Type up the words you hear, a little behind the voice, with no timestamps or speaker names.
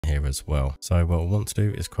here as well. So what we want to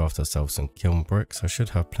do is craft ourselves some kiln bricks. I should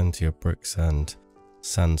have plenty of bricks and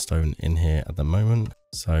sandstone in here at the moment.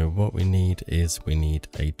 So what we need is we need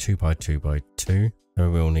a 2x2x2. So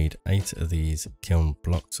we'll need 8 of these kiln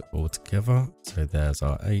blocks all together. So there's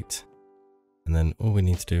our 8. And then all we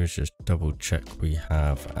need to do is just double check we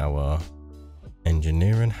have our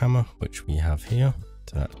engineering hammer, which we have here.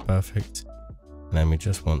 So that's perfect. And then we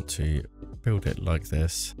just want to build it like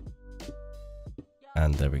this.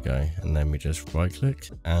 And there we go. And then we just right click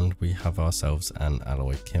and we have ourselves an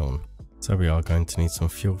alloy kiln. So we are going to need some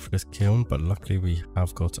fuel for this kiln, but luckily we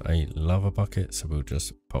have got a lava bucket, so we'll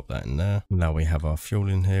just pop that in there. Now we have our fuel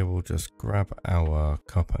in here, we'll just grab our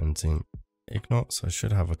copper and zinc ingots. I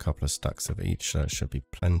should have a couple of stacks of each, so that should be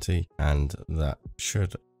plenty, and that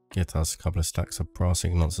should get us a couple of stacks of brass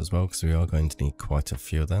ingots as well, because we are going to need quite a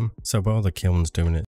few of them. So while the kiln's doing its